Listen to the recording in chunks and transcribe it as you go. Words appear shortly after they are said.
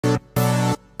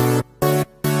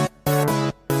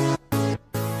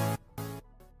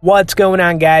What's going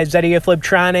on, guys? Andreas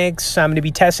Fliptroniks. I'm going to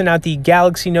be testing out the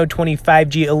Galaxy Note 20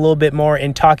 5G a little bit more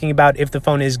and talking about if the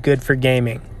phone is good for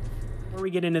gaming. Before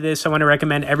we get into this, I want to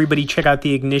recommend everybody check out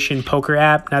the Ignition Poker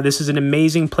app. Now, this is an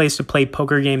amazing place to play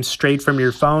poker games straight from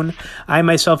your phone. I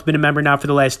myself have been a member now for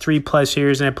the last 3+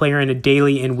 years, and I play here on a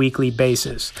daily and weekly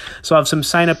basis. So I'll have some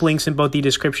sign-up links in both the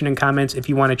description and comments if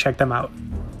you want to check them out.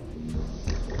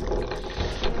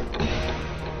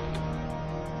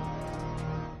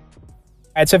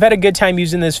 Alright, so I've had a good time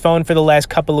using this phone for the last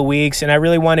couple of weeks, and I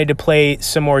really wanted to play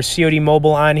some more COD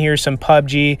mobile on here, some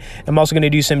PUBG. I'm also going to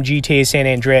do some GTA San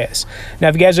Andreas. Now,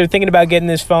 if you guys are thinking about getting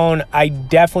this phone, I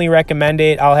definitely recommend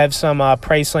it. I'll have some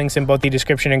price links in both the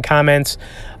description and comments.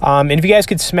 And if you guys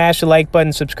could smash the like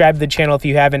button, subscribe to the channel if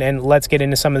you haven't, and let's get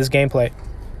into some of this gameplay.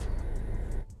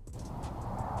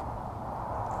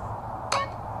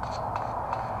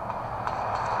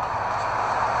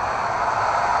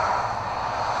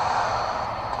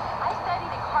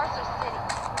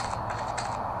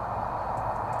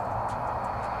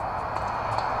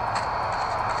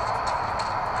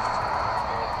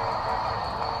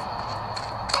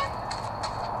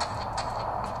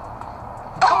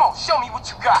 Show me what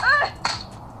you got.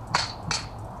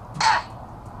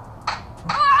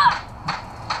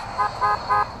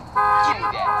 Give me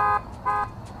that.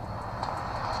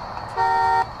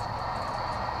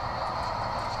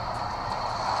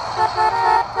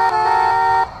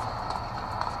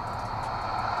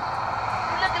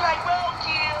 You looking like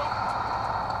roadkill.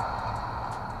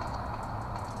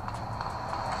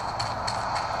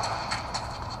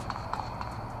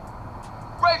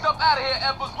 Raise up out of here,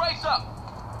 Embers. Raise up.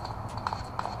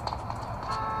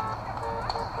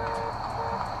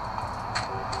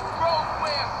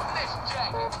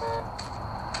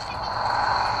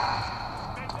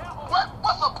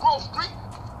 What's up, Grove Street?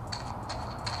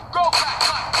 Go back,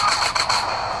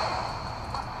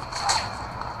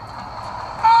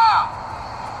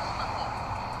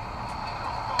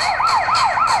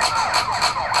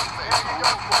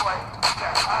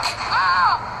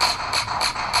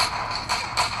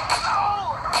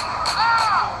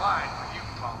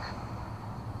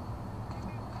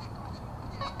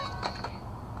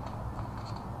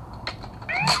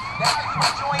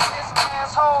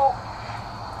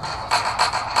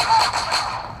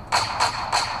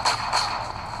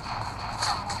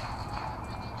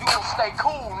 stay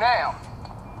cool now.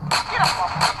 Get up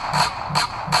off me.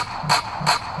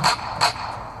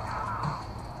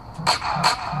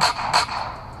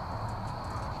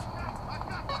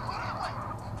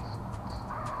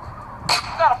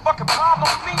 You got a fucking problem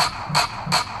with me?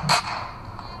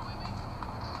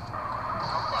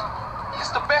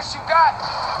 It's the best you got?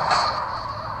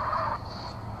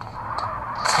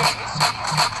 Yeah, it's you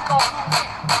don't do it.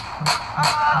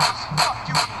 Fuck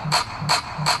you.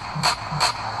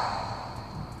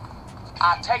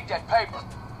 I'll take that paper.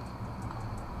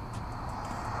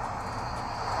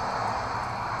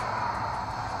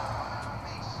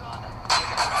 Hey, son.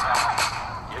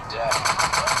 You're dead.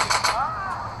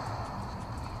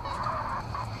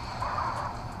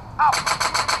 I'll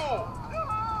fool.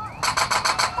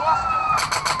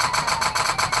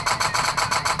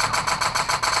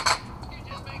 You're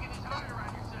just making this harder on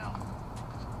yourself.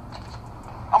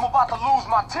 I'm about to lose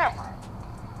my temper.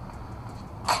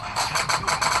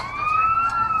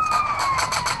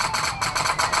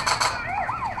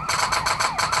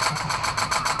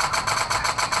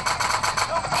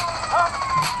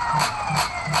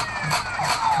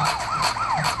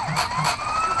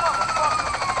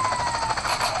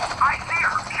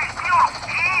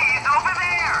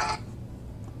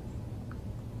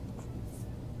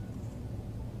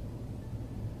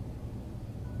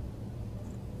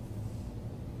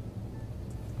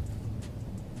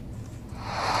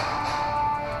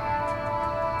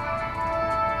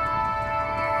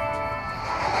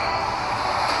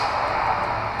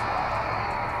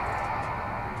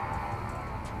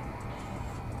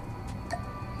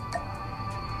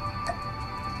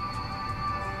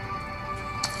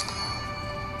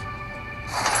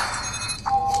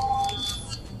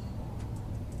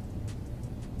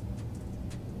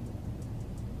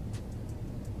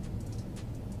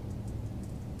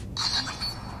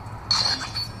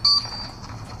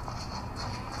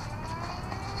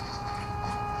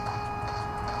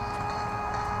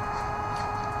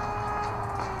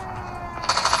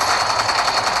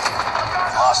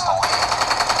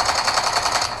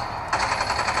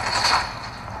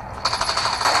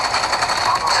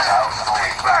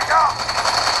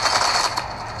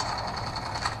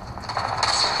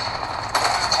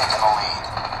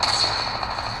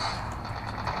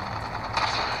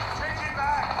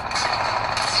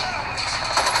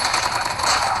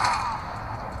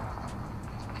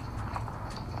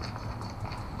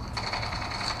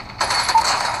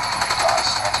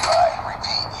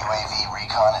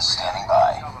 standing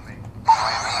by.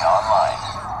 UAV online.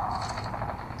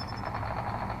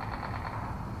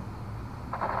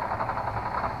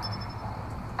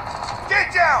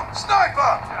 Get down!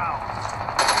 Sniper!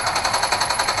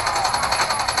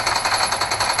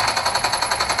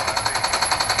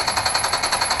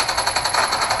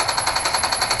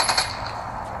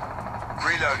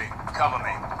 Reloading. Cover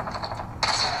me.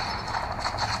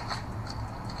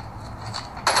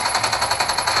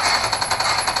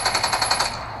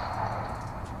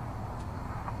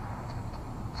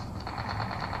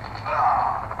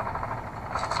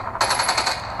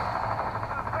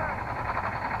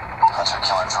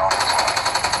 Hunter-killer drone deployed.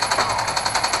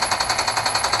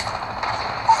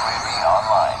 UAV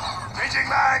online. Changing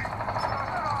mag!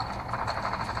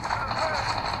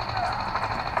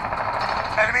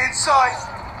 Enemy in sight!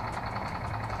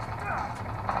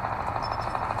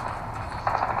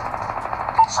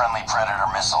 Friendly Predator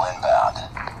missile inbound.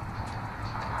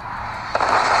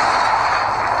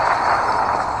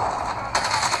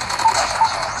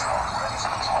 Hunter-killer drone ready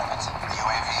for deployment.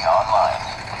 UAV online.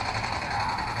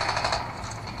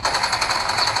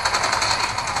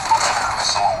 Predator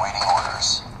missile awaiting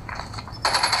orders.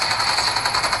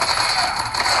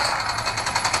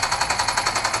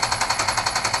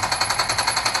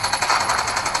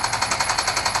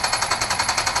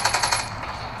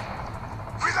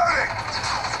 Reloading!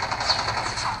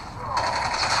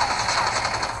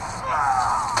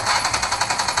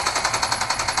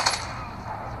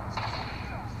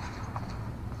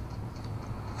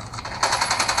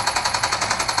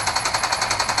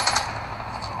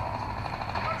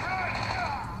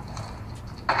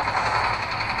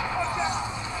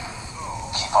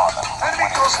 Keep on them. We're Enemy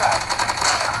winning this contact! one.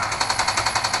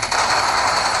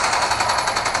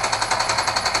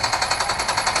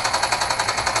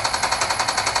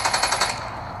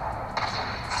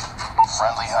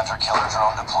 Friendly hunter-killer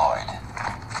drone deployed.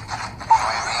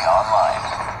 UAV online.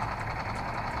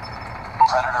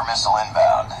 Predator missile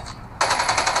inbound.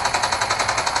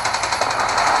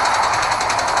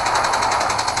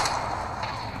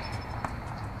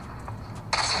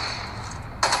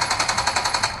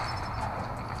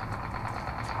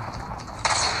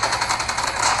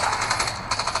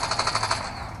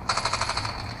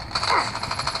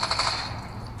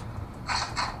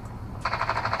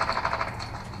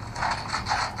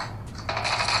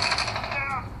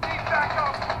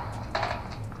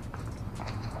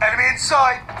 Enemy in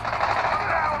sight!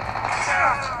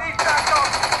 Need backup!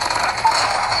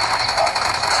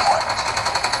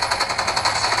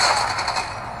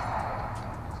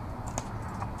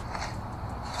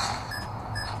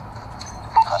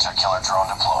 Hunter-killer drone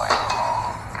deployed.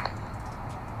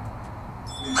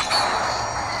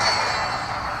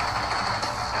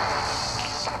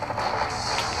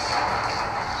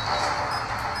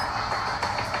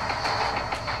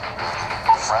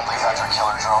 Friendly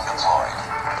hunter-killer drone deployed.